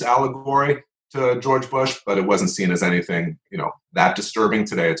a loose allegory to George Bush, but it wasn't seen as anything, that disturbing.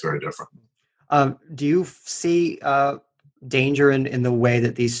 Today, it's very different. Do you see danger in the way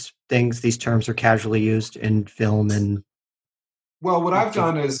that these terms are casually used in film? And well, what I've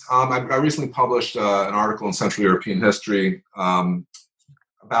done is I recently published an article in Central European History about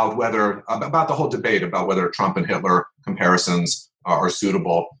the whole debate about whether Trump and Hitler comparisons are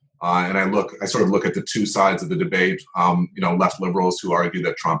suitable. And I sort of look at the two sides of the debate. Left liberals who argue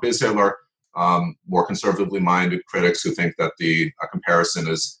that Trump is Hitler, more conservatively minded critics who think that the comparison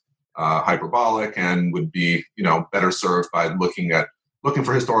is hyperbolic and would be, better served by looking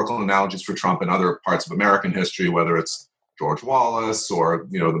for historical analogies for Trump and other parts of American history, whether it's George Wallace or,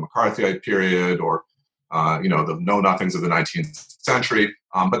 the McCarthyite period or, the know-nothings of the 19th century.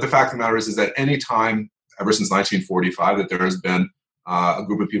 But the fact of the matter is that any time ever since 1945 that there has been a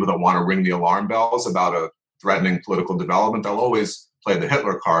group of people that want to ring the alarm bells about a threatening political development, they'll always play the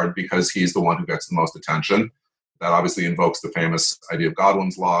Hitler card because he's the one who gets the most attention. That obviously invokes the famous idea of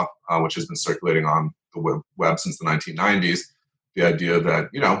Godwin's law, which has been circulating on the web since the 1990s. The idea that,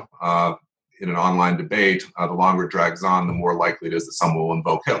 in an online debate, the longer it drags on, the more likely it is that someone will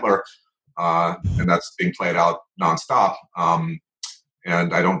invoke Hitler. And that's being played out nonstop.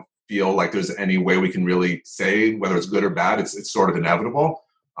 And I don't feel like there's any way we can really say whether it's good or bad. It's sort of inevitable.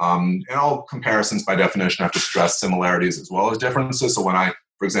 And all comparisons, by definition, have to stress similarities as well as differences. So when I,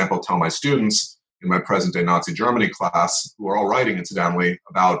 for example, tell my students in my present-day Nazi Germany class, who are all writing, incidentally,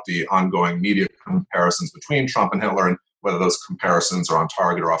 about the ongoing media comparisons between Trump and Hitler and whether those comparisons are on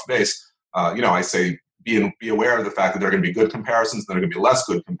target or off base, I say be aware of the fact that there are going to be good comparisons, there are going to be less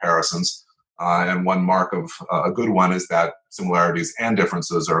good comparisons. And one mark of a good one is that similarities and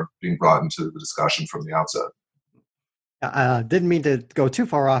differences are being brought into the discussion from the outset. Didn't mean to go too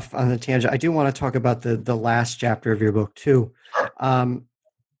far off on the tangent. I do want to talk about the last chapter of your book too,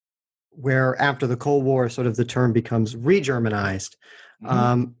 where after the Cold War, sort of the term becomes re-Germanized.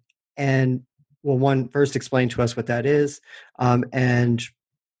 And one, first explain to us what that is, and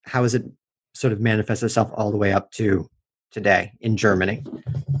how is it sort of manifests itself all the way up to today in Germany?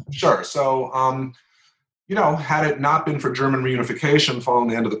 Sure. So, had it not been for German reunification following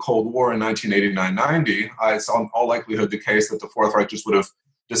the end of the Cold War in 1989-90, it's in all likelihood the case that the Fourth Reich just would have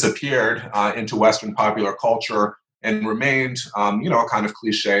disappeared into Western popular culture and remained, a kind of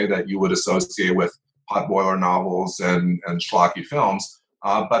cliche that you would associate with potboiler novels and schlocky films.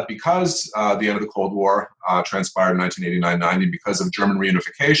 But because the end of the Cold War transpired in 1989-90, because of German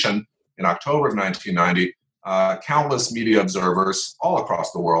reunification in October of 1990, countless media observers all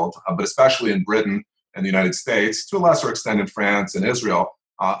across the world, but especially in Britain and the United States, to a lesser extent in France and Israel,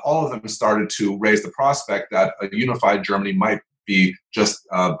 all of them started to raise the prospect that a unified Germany might be just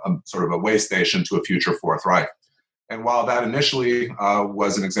sort of a way station to a future Fourth Reich. And while that initially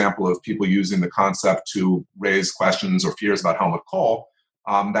was an example of people using the concept to raise questions or fears about Helmut Kohl,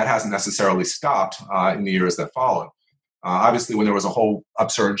 that hasn't necessarily stopped in the years that followed. Obviously, when there was a whole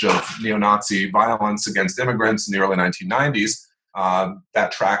upsurge of neo-Nazi violence against immigrants in the early 1990s,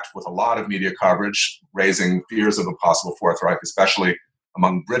 that tracked with a lot of media coverage, raising fears of a possible Fourth Reich, especially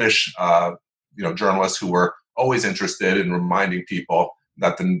among British journalists who were always interested in reminding people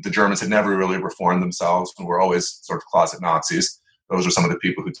that the Germans had never really reformed themselves and were always sort of closet Nazis. Those are some of the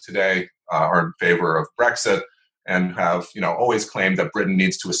people who today are in favor of Brexit and have always claimed that Britain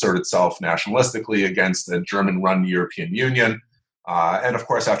needs to assert itself nationalistically against the German-run European Union. And of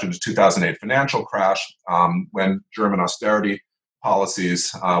course, after the 2008 financial crash, when German austerity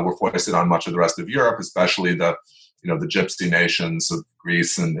policies were foisted on much of the rest of Europe, especially the gypsy nations of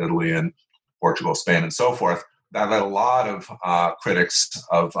Greece and Italy and Portugal, Spain, and so forth, that led a lot of critics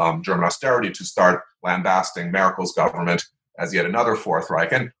of German austerity to start lambasting Merkel's government as yet another Fourth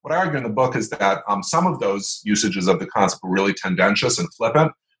Reich. And what I argue in the book is that some of those usages of the concept were really tendentious and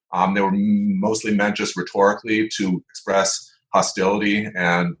flippant. They were mostly meant just rhetorically to express hostility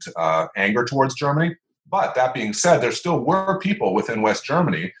and anger towards Germany. But that being said, there still were people within West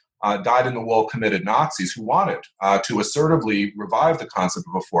Germany, dyed-in-the-wool committed Nazis, who wanted to assertively revive the concept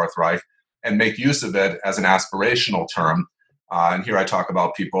of a Fourth Reich and make use of it as an aspirational term. And here I talk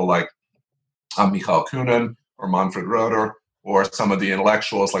about people like Michael Kühnen or Manfred Roeder, or some of the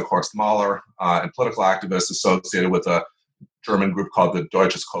intellectuals like Horst Mahler and political activists associated with a German group called the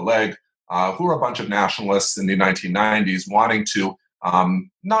Deutsches Kolleg, who were a bunch of nationalists in the 1990s wanting to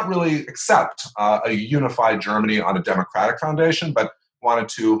not really accept a unified Germany on a democratic foundation, but wanted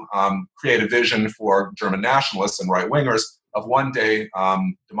to create a vision for German nationalists and right-wingers of one day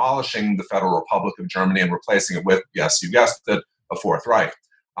demolishing the Federal Republic of Germany and replacing it with, yes, you guessed it, a Fourth Reich.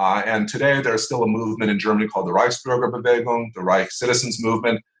 And today there's still a movement in Germany called the Reichsbürgerbewegung, the Reich Citizens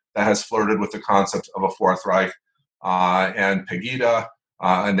Movement, that has flirted with the concept of a Fourth Reich. And Pegida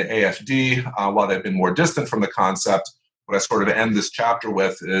and the AfD, while they've been more distant from the concept, what I sort of end this chapter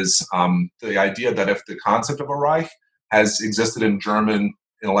with is the idea that if the concept of a Reich has existed in German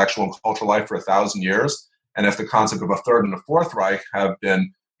intellectual and cultural life for 1,000 years, and if the concept of a Third and a Fourth Reich have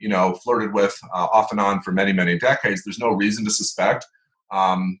been, flirted with off and on for many, many decades, there's no reason to suspect,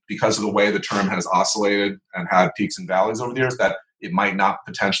 because of the way the term has oscillated and had peaks and valleys over the years, that it might not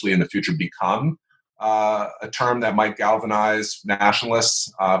potentially in the future become a term that might galvanize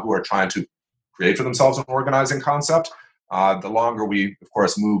nationalists who are trying to create for themselves an organizing concept. The longer we, of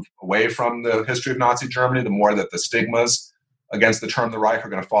course, move away from the history of Nazi Germany, the more that the stigmas against the term the Reich are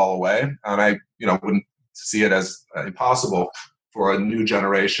going to fall away. And I, wouldn't see it as impossible for a new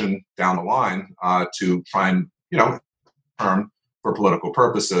generation down the line to try and, term for political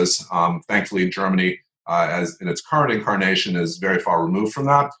purposes. Thankfully, Germany, as in its current incarnation, is very far removed from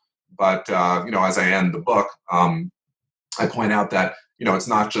that. But, as I end the book, I point out that, it's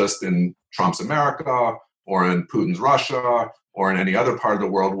not just in Trump's America or in Putin's Russia or in any other part of the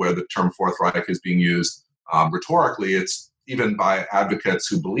world where the term Fourth Reich is being used rhetorically. It's even by advocates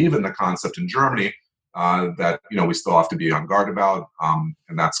who believe in the concept in Germany that, we still have to be on guard about.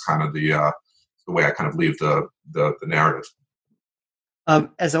 And that's kind of the way I kind of leave the narrative.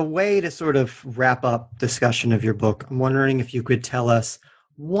 As a way to sort of wrap up discussion of your book, I'm wondering if you could tell us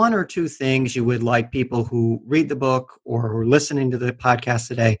one or two things you would like people who read the book or who are listening to the podcast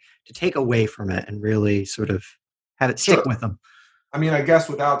today to take away from it and really sort of have it stick with them. I mean, I guess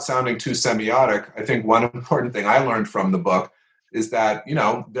without sounding too semiotic, I think one important thing I learned from the book is that,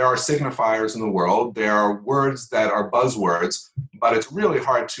 there are signifiers in the world. There are words that are buzzwords, but it's really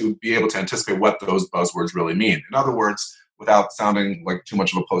hard to be able to anticipate what those buzzwords really mean. In other words, without sounding like too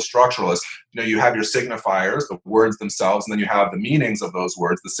much of a post-structuralist, you have your signifiers, the words themselves, and then you have the meanings of those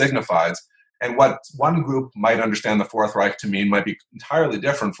words, the signifieds. And what one group might understand the Fourth Reich to mean might be entirely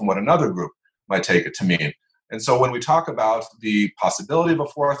different from what another group might take it to mean. And so when we talk about the possibility of a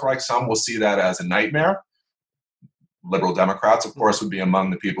Fourth Reich, some will see that as a nightmare. Liberal Democrats, of course, would be among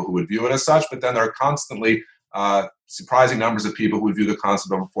the people who would view it as such, but then there are constantly surprising numbers of people who would view the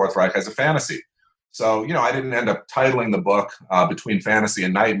concept of a Fourth Reich as a fantasy. So, I didn't end up titling the book Between Fantasy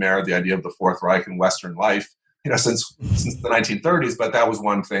and Nightmare, the idea of the Fourth Reich in Western life, since the 1930s, but that was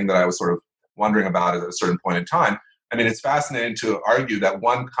one thing that I was sort of wondering about at a certain point in time. I mean, it's fascinating to argue that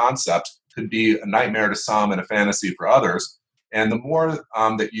one concept could be a nightmare to some and a fantasy for others. And the more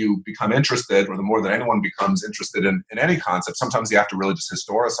that you become interested, or the more that anyone becomes interested in any concept, sometimes you have to really just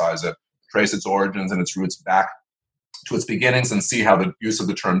historicize it, trace its origins and its roots back to its beginnings, and see how the use of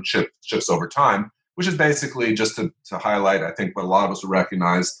the term shifts over time, which is basically just to highlight, I think, what a lot of us would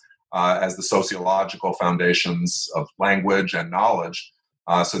recognize as the sociological foundations of language and knowledge,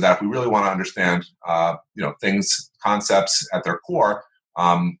 so that if we really want to understand, things, concepts at their core,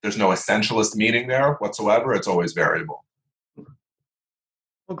 there's no essentialist meaning there whatsoever. It's always variable.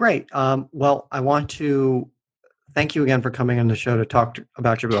 Well, great. Well, I want to thank you again for coming on the show to talk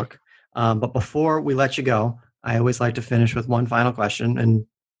about your book. But before we let you go, I always like to finish with one final question and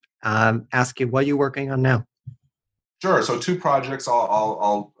ask you, what are you working on now? Sure. So 2 projects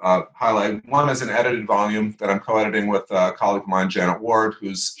I'll highlight. One is an edited volume that I'm co-editing with a colleague of mine, Janet Ward,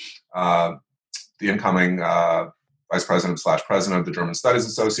 who's the incoming vice president / president of the German Studies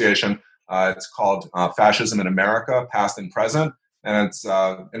Association. It's called Fascism in America, Past and Present. And it's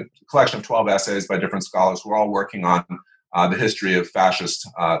a collection of 12 essays by different scholars who are all working on the history of fascist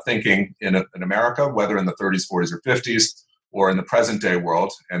thinking in America, whether in the 30s, 40s, or 50s, or in the present day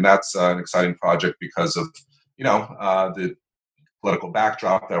world. And that's an exciting project because of the political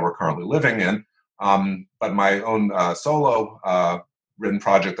backdrop that we're currently living in. But my own solo written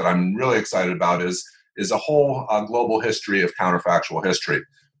project that I'm really excited about is a whole global history of counterfactual history,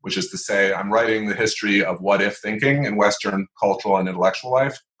 which is to say I'm writing the history of what-if thinking in Western cultural and intellectual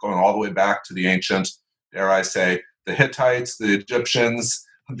life, going all the way back to the ancient, dare I say, the Hittites, the Egyptians,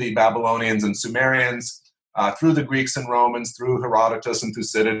 the Babylonians and Sumerians, through the Greeks and Romans, through Herodotus and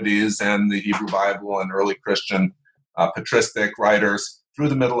Thucydides and the Hebrew Bible and early Christian patristic writers, through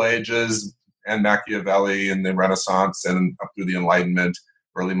the Middle Ages and Machiavelli and the Renaissance and up through the Enlightenment,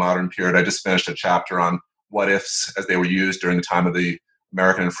 early modern period. I just finished a chapter on what-ifs as they were used during the time of the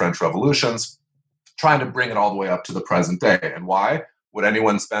American and French revolutions, trying to bring it all the way up to the present day. And why would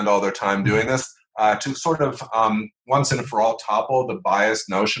anyone spend all their time doing this? To sort of once and for all topple the biased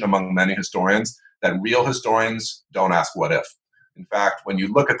notion among many historians that real historians don't ask what if. In fact, when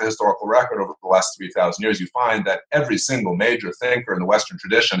you look at the historical record over the last 3,000 years, you find that every single major thinker in the Western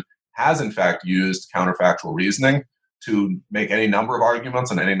tradition has in fact used counterfactual reasoning to make any number of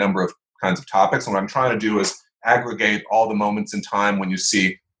arguments on any number of kinds of topics. And what I'm trying to do is aggregate all the moments in time when you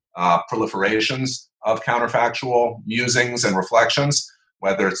see proliferations of counterfactual musings and reflections,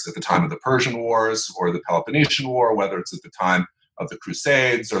 whether it's at the time of the Persian Wars or the Peloponnesian War, whether it's at the time of the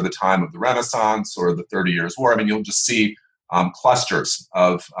Crusades or the time of the Renaissance or the 30 Years' War. I mean, you'll just see clusters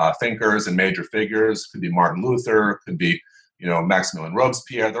of thinkers and major figures. Could be Martin Luther, could be Maximilien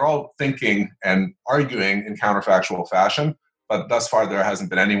Robespierre. They're all thinking and arguing in counterfactual fashion, but thus far there hasn't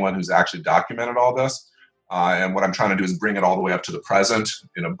been anyone who's actually documented all this. And what I'm trying to do is bring it all the way up to the present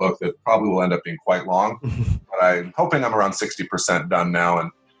in a book that probably will end up being quite long. But I'm hoping I'm around 60% done now, and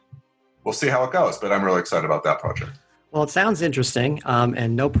we'll see how it goes. But I'm really excited about that project. Well, it sounds interesting,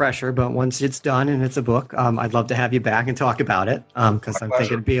 and no pressure, but once it's done and it's a book, I'd love to have you back and talk about it, because I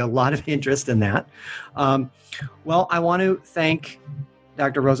think it'd be a lot of interest in that. Well, I want to thank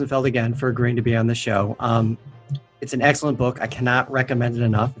Dr. Rosenfeld again for agreeing to be on the show. It's an excellent book. I cannot recommend it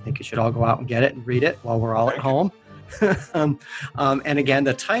enough. I think you should all go out and get it and read it while we're all at home. And again,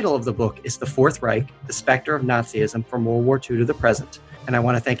 the title of the book is The Fourth Reich, The Specter of Nazism from World War II to the Present. And I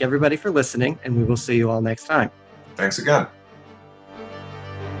want to thank everybody for listening, and we will see you all next time. Thanks again.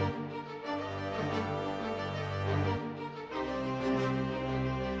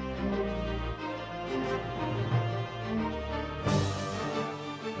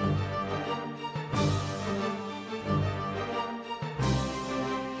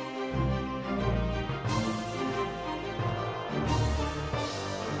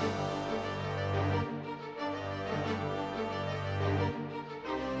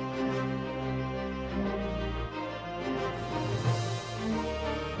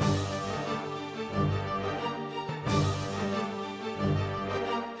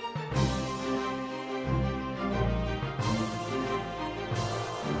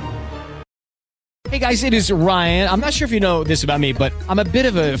 Hey guys, it is Ryan. I'm not sure if you know this about me, but I'm a bit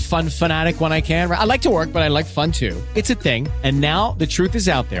of a fun fanatic when I can. I like to work, but I like fun too. It's a thing. And now the truth is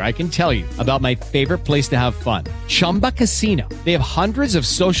out there. I can tell you about my favorite place to have fun. Chumba Casino. They have hundreds of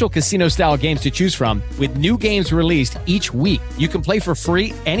social casino style games to choose from with new games released each week. You can play for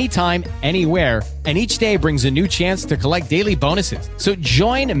free anytime, anywhere. And each day brings a new chance to collect daily bonuses. So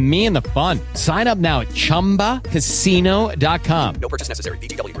join me in the fun. Sign up now at ChumbaCasino.com. No purchase necessary.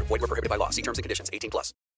 VGW Group. Void where prohibited by law. See terms and conditions. 18+.